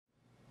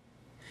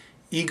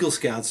Eagle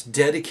Scouts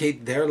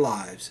dedicate their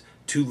lives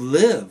to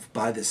live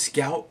by the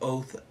Scout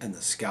Oath and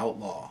the Scout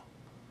Law.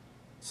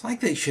 It's like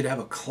they should have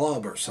a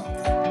club or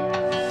something.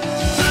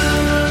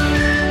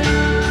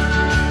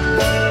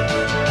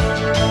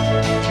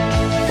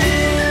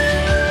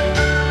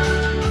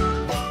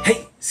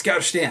 Hey,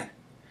 ScouterStan.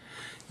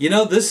 You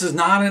know, this is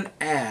not an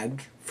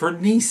ad for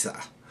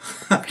NESA.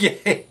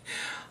 Okay?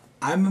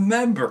 I'm a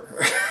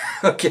member.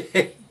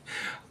 Okay?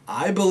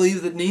 I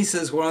believe that NESA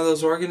is one of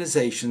those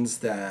organizations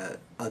that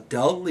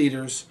adult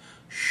leaders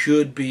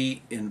should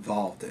be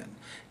involved in.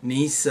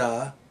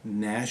 NESA,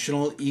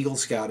 National Eagle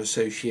Scout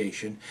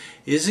Association,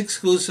 is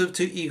exclusive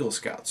to Eagle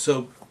Scouts.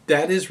 So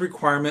that is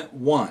requirement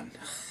 1.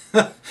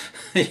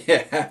 You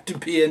have to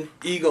be an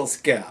Eagle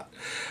Scout.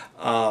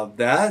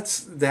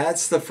 That's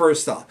the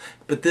first off.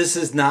 But this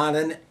is not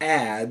an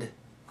ad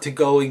to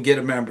go and get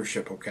a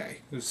membership, okay?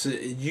 So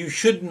you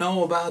should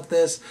know about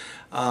this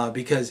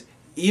because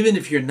even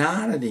if you're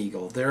not an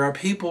Eagle, there are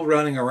people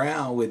running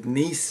around with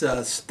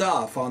NESA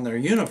stuff on their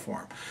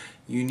uniform.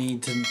 You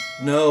need to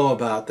know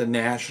about the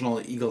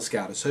National Eagle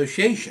Scout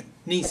Association,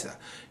 NESA.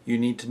 You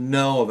need to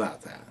know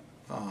about that.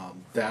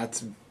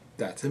 That's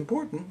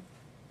important.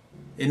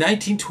 In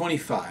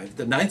 1925,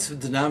 the Knights of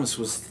Dunamis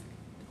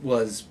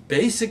was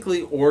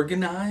basically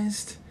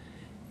organized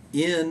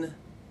in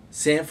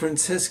San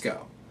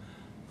Francisco.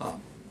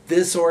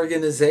 This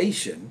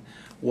organization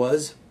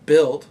was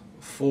built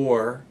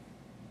for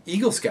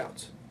Eagle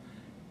Scouts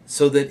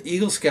so that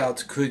Eagle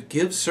Scouts could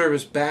give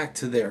service back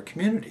to their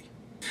community.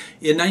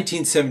 In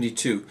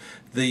 1972,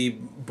 the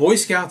Boy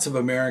Scouts of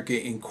America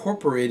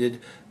incorporated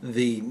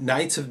the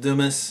Knights of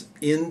Dunamis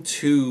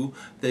into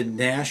the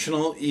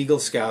National Eagle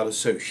Scout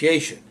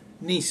Association,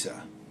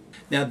 NESA.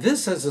 Now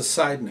this, as a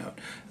side note,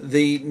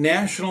 the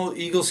National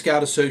Eagle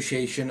Scout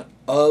Association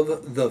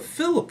of the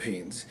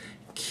Philippines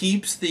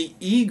keeps the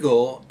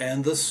eagle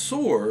and the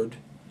sword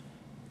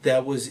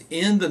that was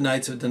in the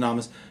Knights of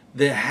Dunamis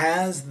that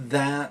has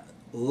that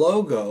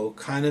logo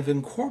kind of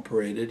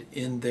incorporated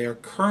in their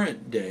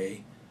current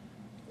day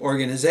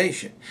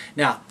organization.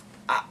 Now,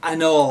 I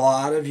know a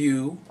lot of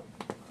you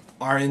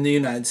are in the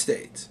United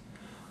States,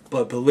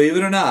 but believe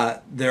it or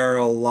not, there are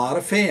a lot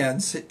of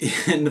fans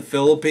in the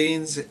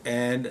Philippines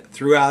and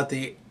throughout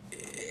the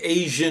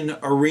Asian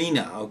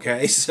arena,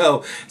 okay?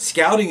 So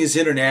scouting is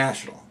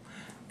international.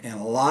 And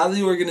a lot of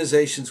the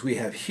organizations we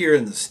have here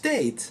in the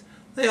States,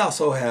 they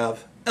also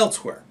have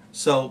elsewhere.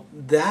 So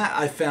that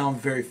I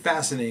found very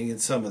fascinating in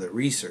some of the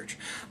research,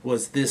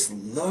 was this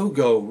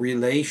logo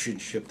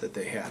relationship that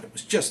they had. It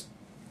was just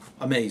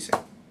amazing.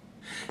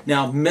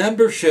 Now,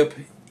 membership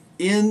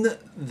in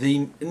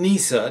the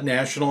NESA,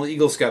 National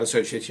Eagle Scout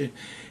Association,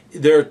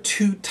 there are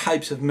 2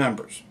 types of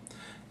members.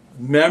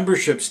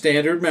 Membership,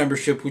 standard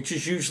membership, which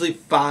is usually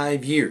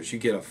 5 years. You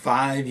get a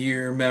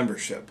 5-year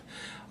membership.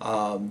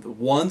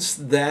 Once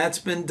that's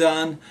been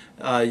done,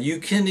 you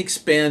can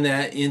expand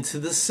that into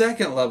the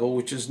second level,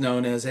 which is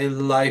known as a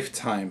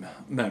lifetime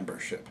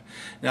membership.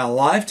 Now,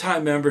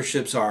 lifetime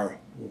memberships are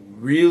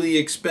really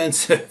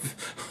expensive,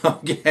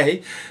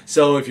 okay?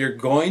 So if you're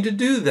going to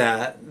do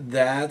that,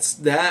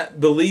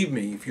 believe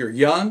me, if you're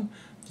young,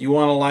 you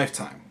want a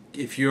lifetime.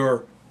 If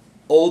you're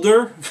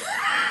older,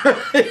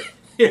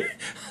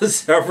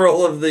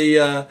 several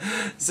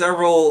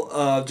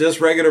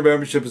just regular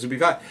memberships would be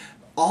fine.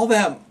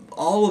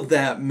 All of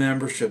that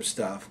membership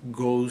stuff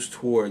goes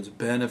towards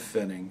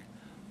benefiting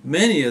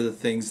many of the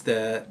things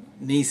that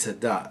NESA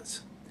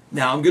does.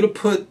 Now, I'm going to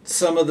put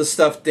some of the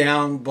stuff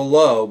down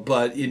below,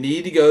 but you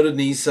need to go to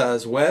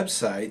NESA's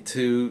website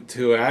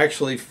to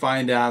actually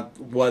find out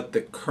what the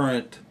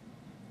current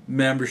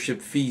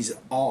membership fees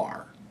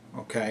are.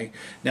 Okay.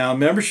 Now,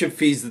 membership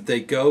fees that they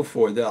go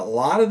for, a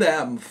lot of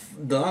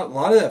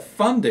that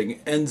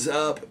funding ends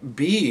up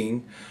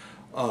being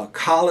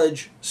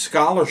college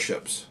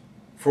scholarships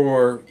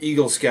for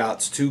Eagle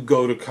Scouts to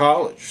go to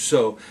college.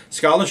 So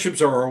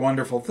scholarships are a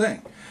wonderful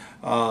thing.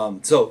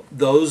 So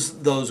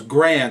those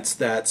grants,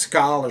 that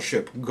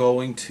scholarship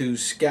going to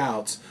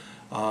Scouts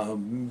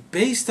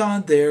based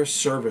on their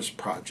service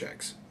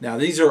projects. Now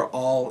these are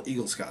all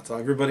Eagle Scouts.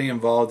 Everybody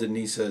involved in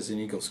NESA is an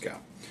Eagle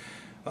Scout.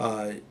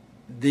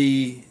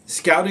 The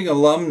Scouting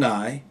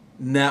Alumni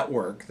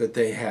network that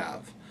they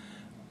have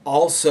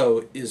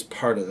also is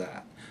part of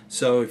that.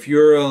 So if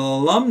you're an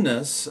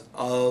alumnus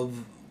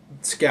of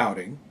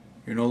Scouting,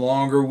 you're no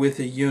longer with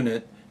a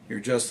unit, you're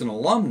just an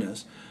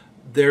alumnus,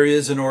 there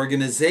is an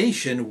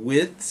organization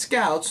with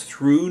Scouts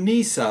through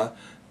NESA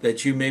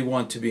that you may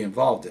want to be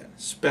involved in,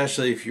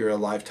 especially if you're a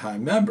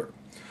lifetime member.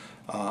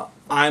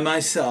 I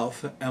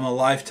myself am a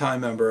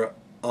lifetime member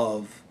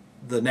of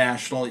the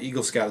National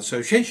Eagle Scout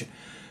Association.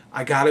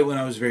 I got it when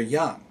I was very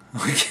young,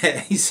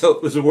 okay, so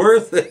it was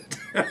worth it.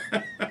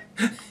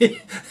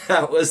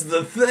 That was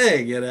the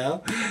thing, you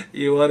know.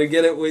 You want to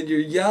get it when you're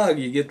young.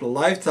 You get the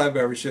lifetime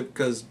membership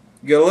because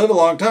you're going to live a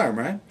long time,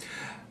 right?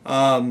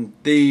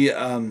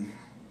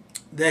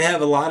 They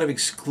have a lot of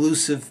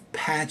exclusive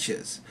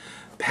patches.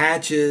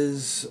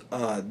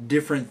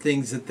 Different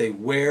things that they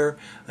wear.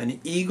 An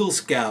Eagle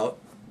Scout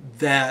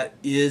that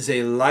is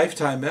a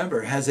lifetime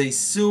member has a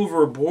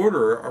silver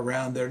border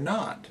around their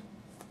knot.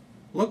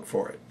 Look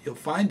for it. You'll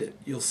find it.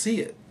 You'll see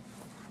it.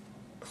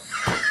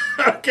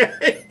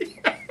 Okay?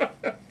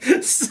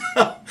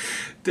 So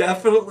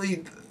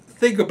definitely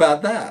think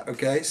about that.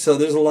 Okay? So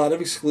there's a lot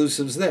of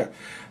exclusives there.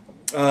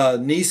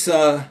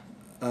 NESA,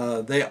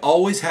 they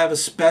always have a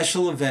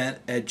special event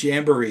at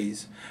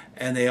Jamborees,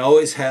 and they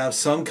always have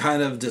some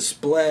kind of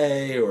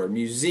display or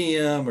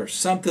museum or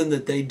something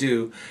that they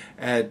do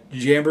at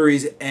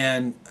Jamborees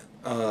and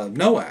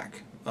NOAC,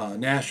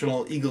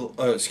 National Eagle,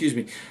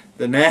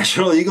 the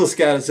National Eagle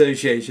Scout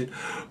Association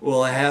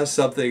will have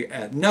something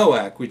at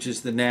NOAC, which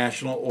is the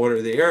National Order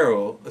of the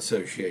Arrow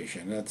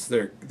Association. That's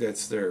their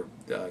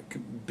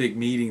big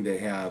meeting they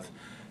have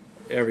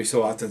every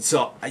so often.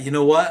 So you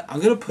know what? I'm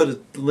going to put a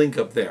link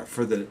up there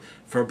for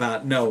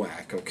about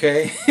NOAC.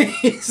 Okay,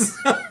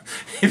 so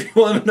if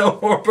you want to know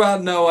more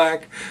about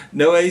NOAC,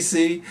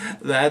 NOAC,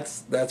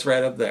 that's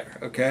right up there.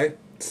 Okay,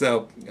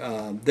 so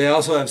they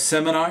also have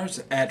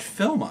seminars at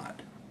Philmont.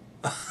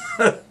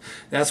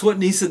 That's what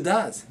NESA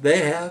does. They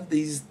have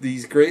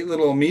these great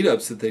little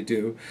meetups that they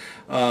do.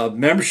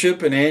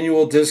 Membership and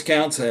annual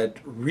discounts at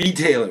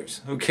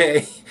retailers.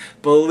 Okay,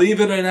 believe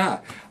it or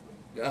not.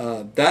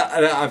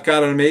 I've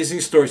got an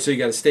amazing story, so you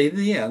got to stay to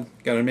the end.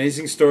 Got an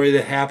amazing story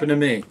that happened to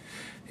me.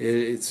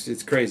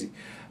 It's crazy.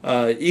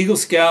 Eagle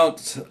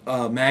Scout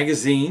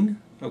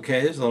magazine.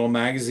 Okay, there's a little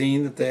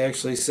magazine that they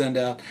actually send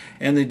out,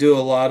 and they do a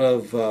lot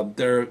of.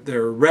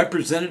 They're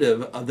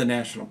representative of the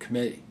National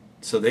Committee,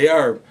 so they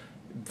are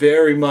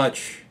very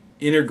much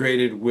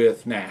integrated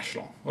with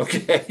National.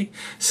 Okay,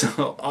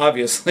 so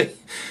obviously,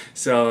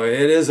 so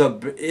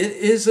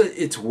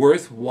it's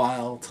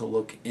worthwhile to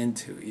look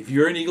into. If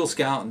you're an Eagle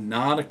Scout and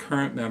not a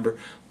current member,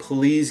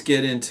 please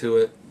get into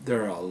it.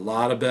 There are a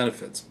lot of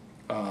benefits.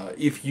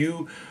 If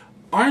you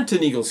aren't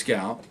an Eagle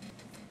Scout,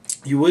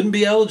 you wouldn't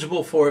be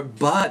eligible for it,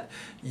 but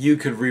you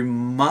could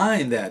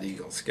remind that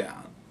Eagle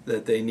Scout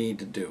that they need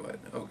to do it.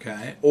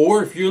 Okay,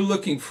 or if you're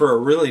looking for a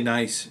really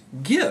nice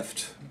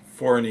gift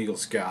for an Eagle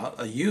Scout,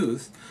 a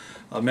youth,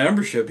 a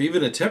membership,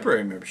 even a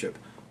temporary membership,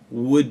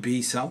 would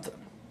be something.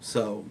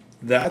 So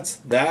that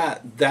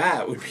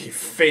would be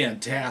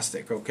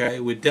fantastic. Okay,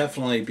 it would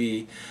definitely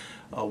be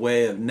a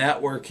way of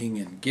networking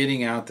and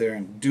getting out there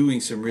and doing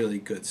some really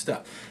good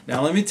stuff.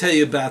 Now let me tell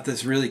you about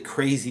this really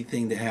crazy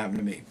thing that happened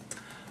to me.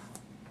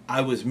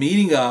 I was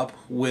meeting up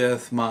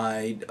with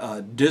my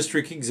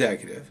district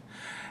executive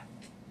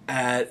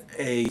at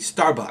a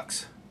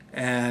Starbucks.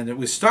 And it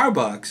was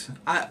Starbucks.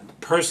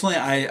 Personally,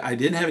 I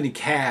didn't have any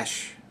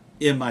cash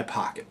in my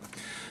pocket.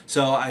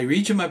 So I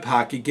reach in my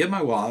pocket, get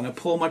my wallet, and I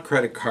pull my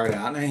credit card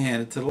out and I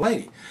hand it to the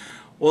lady.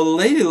 Well, the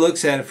lady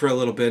looks at it for a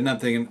little bit and I'm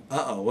thinking,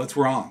 uh-oh, what's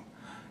wrong?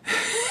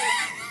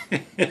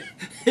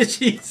 And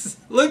she's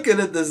looking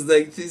at this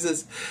thing. She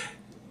says,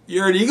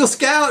 "You're an Eagle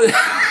Scout?"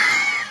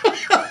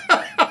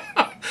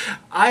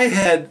 I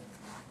had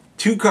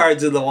two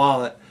cards in the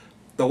wallet.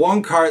 The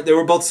one card, they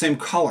were both the same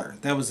color.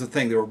 That was the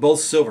thing. They were both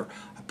silver.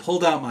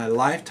 Pulled out my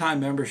lifetime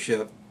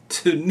membership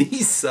to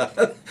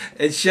NESA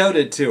and showed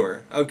it to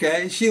her.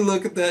 Okay, she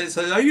looked at that and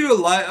said, "Are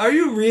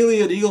you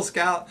really an Eagle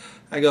Scout?"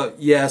 I go,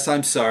 "Yes,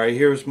 I'm sorry.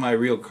 Here's my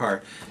real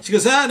card." She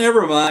goes, "Ah,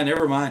 never mind,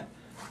 never mind."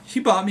 She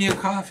bought me a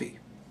coffee.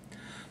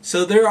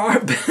 So there are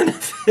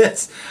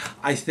benefits.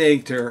 I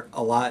think there are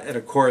a lot, and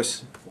of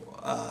course,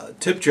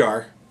 tip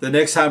jar. The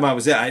next time I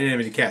was in, I didn't have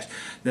any cash.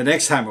 The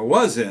next time I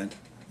was in,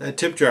 that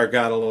tip jar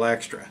got a little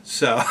extra.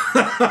 So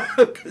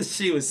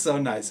she was so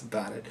nice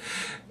about it.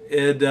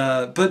 And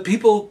but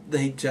people,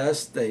 they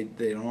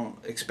don't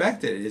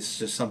expect it. It's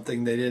just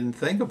something they didn't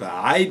think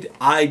about.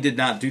 I did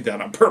not do that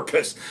on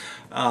purpose.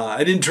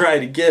 I didn't try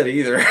to get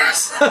either.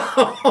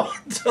 So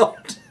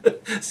don't.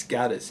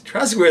 Scout is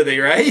trustworthy,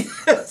 right?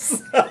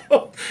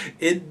 So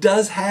it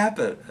does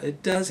happen.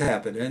 It does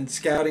happen. And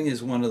scouting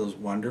is one of those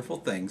wonderful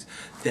things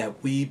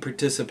that we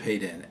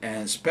participate in,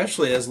 and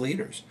especially as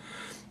leaders.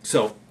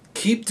 So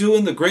keep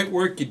doing the great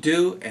work you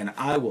do, and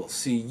I will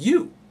see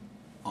you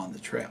on the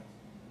trail.